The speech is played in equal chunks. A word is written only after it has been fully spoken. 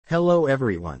Hello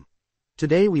everyone.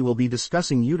 Today we will be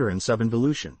discussing uterine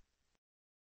subinvolution.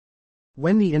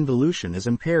 When the involution is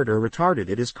impaired or retarded,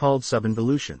 it is called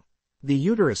subinvolution. The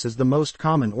uterus is the most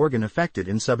common organ affected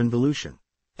in subinvolution.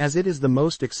 As it is the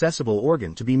most accessible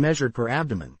organ to be measured per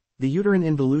abdomen, the uterine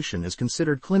involution is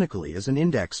considered clinically as an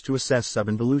index to assess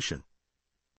subinvolution.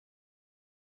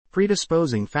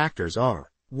 Predisposing factors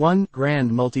are 1.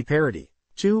 Grand multiparity.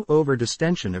 2.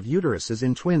 Over-distension of uteruses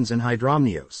in twins and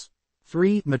hydramnios.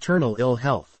 3. Maternal ill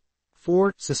health.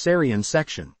 4. Cesarean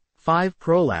section. 5.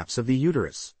 Prolapse of the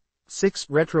uterus. 6.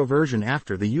 Retroversion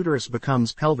after the uterus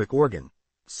becomes pelvic organ.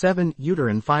 7.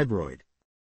 Uterine fibroid.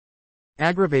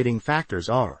 Aggravating factors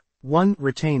are 1.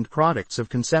 Retained products of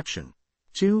conception.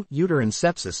 2. Uterine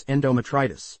sepsis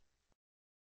endometritis.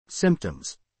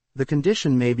 Symptoms. The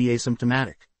condition may be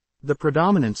asymptomatic. The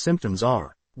predominant symptoms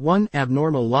are 1.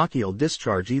 Abnormal lochial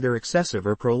discharge, either excessive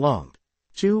or prolonged.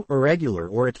 2. Irregular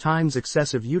or at times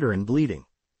excessive uterine bleeding.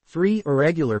 3.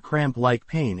 Irregular cramp-like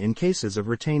pain in cases of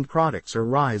retained products or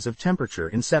rise of temperature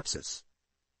in sepsis.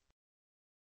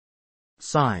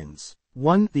 Signs.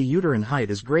 1. The uterine height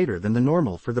is greater than the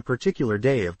normal for the particular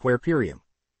day of puerperium.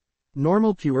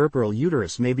 Normal puerperal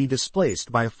uterus may be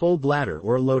displaced by a full bladder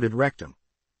or a loaded rectum.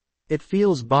 It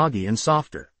feels boggy and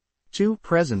softer. 2.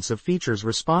 Presence of features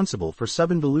responsible for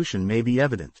subinvolution may be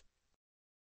evident.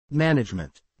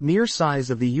 Management. Mere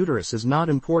size of the uterus is not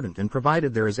important, and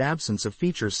provided there is absence of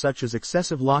features such as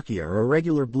excessive lochia or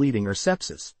irregular bleeding or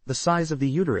sepsis, the size of the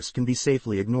uterus can be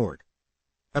safely ignored.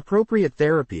 Appropriate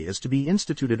therapy is to be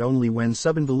instituted only when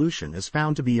subinvolution is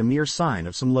found to be a mere sign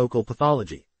of some local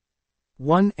pathology.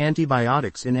 1.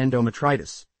 Antibiotics in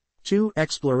endometritis. 2.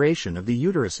 Exploration of the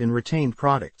uterus in retained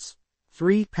products.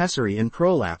 3. Pessary in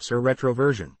prolapse or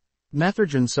retroversion.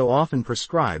 Methogen so often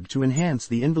prescribed to enhance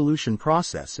the involution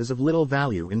process is of little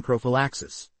value in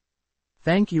prophylaxis.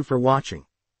 Thank you for watching.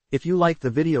 If you liked the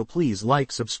video, please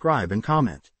like, subscribe and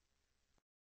comment.